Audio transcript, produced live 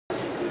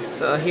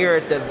So here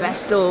at the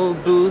Vestel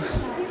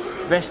booth,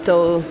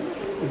 Vestel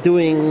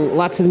doing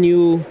lots of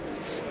new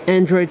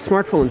Android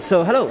smartphones.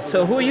 So hello,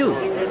 so who are you?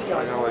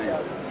 Hi, how are you?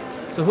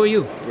 So who are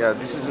you? Yeah,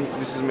 this is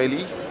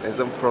Melih, as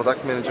a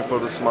product manager for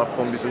the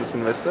smartphone business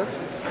in Vestel.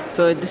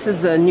 So this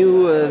is a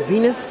new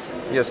Venus?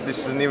 Yes, this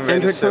is a new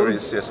Android Venus phone?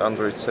 series, yes,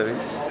 Android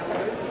series.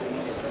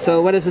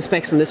 So what is the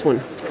specs on this one?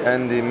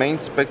 And the main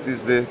spec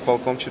is the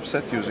Qualcomm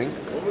chipset using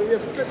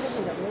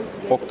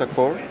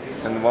octa-core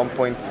and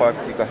 1.5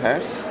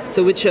 gigahertz.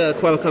 So which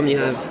Qualcomm you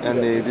have?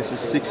 And this is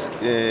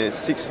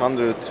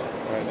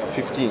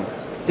 615.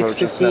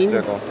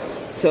 615?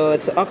 So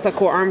it's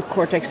octa-core ARM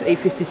Cortex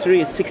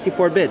A53 is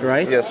 64-bit,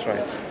 right? Yes,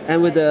 right.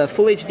 And with the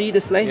Full HD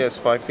display? Yes,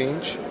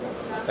 5-inch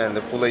and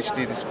the Full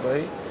HD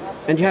display.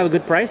 And you have a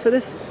good price for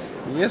this?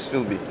 Yes,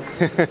 will be.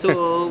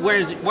 So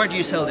where do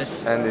you sell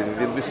this? And it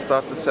will be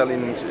start to sell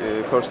in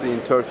firstly in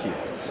Turkey.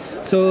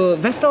 So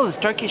Vestel is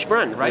Turkish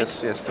brand, right?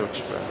 Yes, yes, Turkish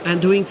brand. And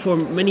doing for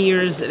many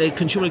years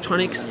consumer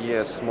electronics?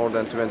 Yes, more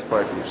than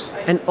 25 years.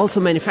 And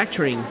also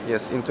manufacturing?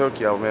 Yes, in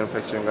Turkey our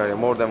manufacturing area,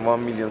 more than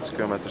 1 million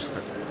square meters.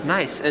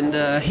 Nice. And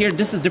here,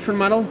 this is different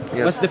model?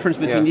 Yes. What's the difference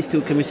between these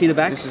two? Can we see the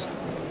back? This is,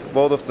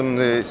 both of them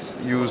they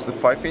use the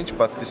 5-inch,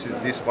 but this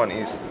one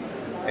is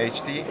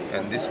HD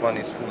and this one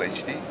is Full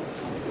HD.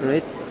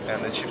 Right.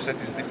 And the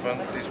chipset is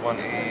different. This one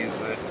is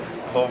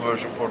low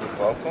version for the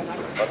Qualcomm,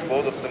 but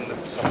both of them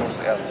support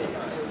the LTE.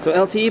 So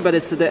LTE, but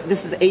this is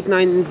the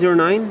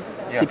 8909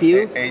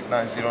 CPU?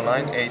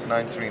 8909,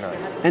 8939.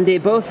 And they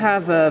both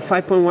have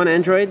 5.1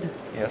 Android?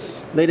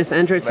 Yes. Latest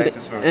Android. So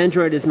Latest version.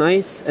 Android is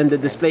nice, and the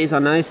displays are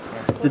nice.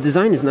 The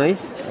design is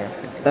nice.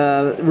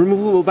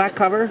 Removable back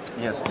cover?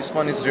 Yes, this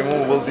one is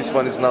removable, this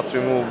one is not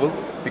removable,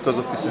 because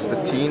of this is the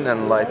thin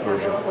and light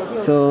version.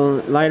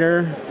 So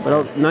lighter,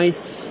 but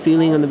nice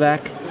feeling on the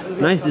back.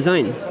 Nice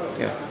design.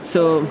 Yeah.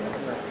 So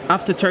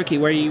after Turkey,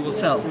 where you will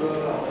sell?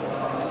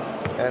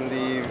 And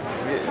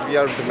we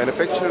are the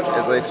manufacturer,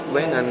 as I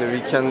explained, and we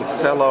can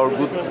sell our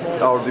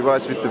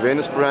device with the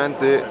Venus brand,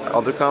 the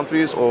other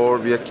countries, or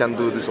we can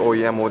do this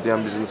OEM,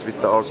 ODM business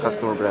with our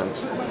customer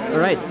brands. All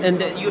right, and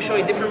you're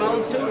showing different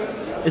models too?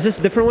 Is this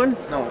a different one?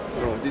 No,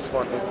 this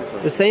one is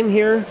different. The same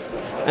here,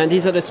 and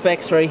these are the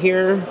specs right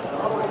here.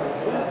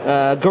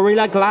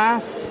 Gorilla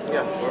Glass,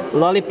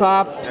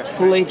 Lollipop,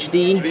 Full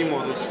HD. 3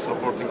 models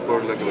supporting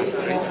Gorilla Glass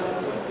 3.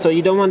 So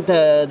you don't want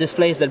the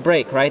displays that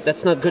break, right?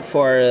 That's not good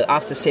for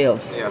after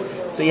sales. Yeah.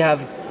 So you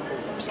have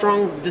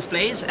strong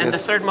displays, and the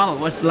third model,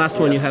 what's the last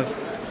one you have?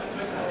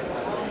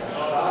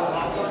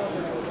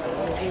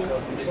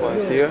 This one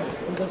is here.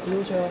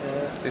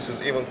 This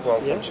is even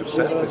Qualcomm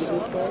chipset. This is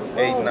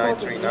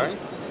 8939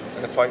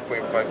 and a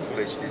 5.5 Full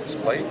HD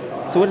display.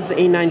 So what is the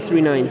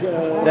A939?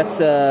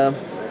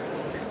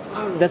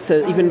 That's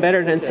even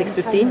better than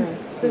 615?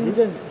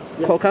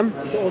 Qualcomm?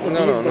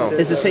 No.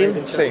 Is the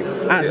same? Same.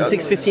 Ah, the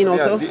 615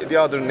 also? Yeah, the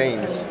other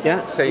names.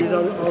 Yeah? Same.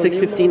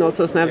 615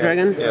 also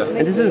Snapdragon? Yeah.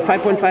 And this is a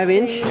 5.5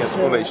 inch? Yes,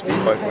 Full HD,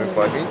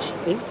 5.5 inch.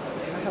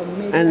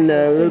 And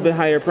a little bit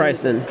higher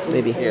price then,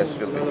 maybe? Yes,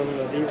 will be.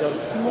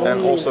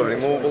 And also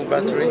removable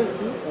battery.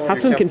 How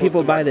soon can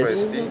people buy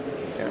this?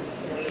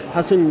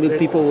 How soon will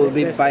people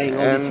be buying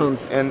all these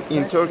phones? And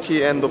in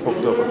Turkey, end of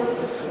October.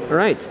 All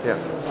right. Yeah.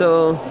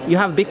 So you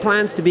have big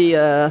plans to be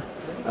a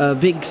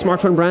big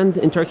smartphone brand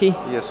in Turkey?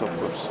 Yes, of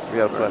course.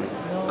 We are planning.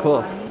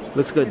 Cool.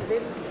 Looks good.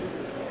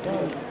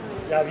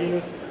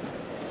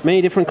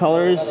 Many different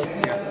colors.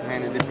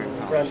 Many different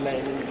colors.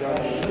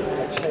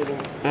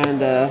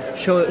 And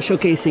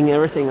showcasing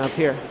everything up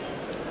here.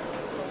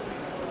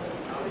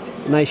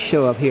 Nice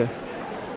show up here.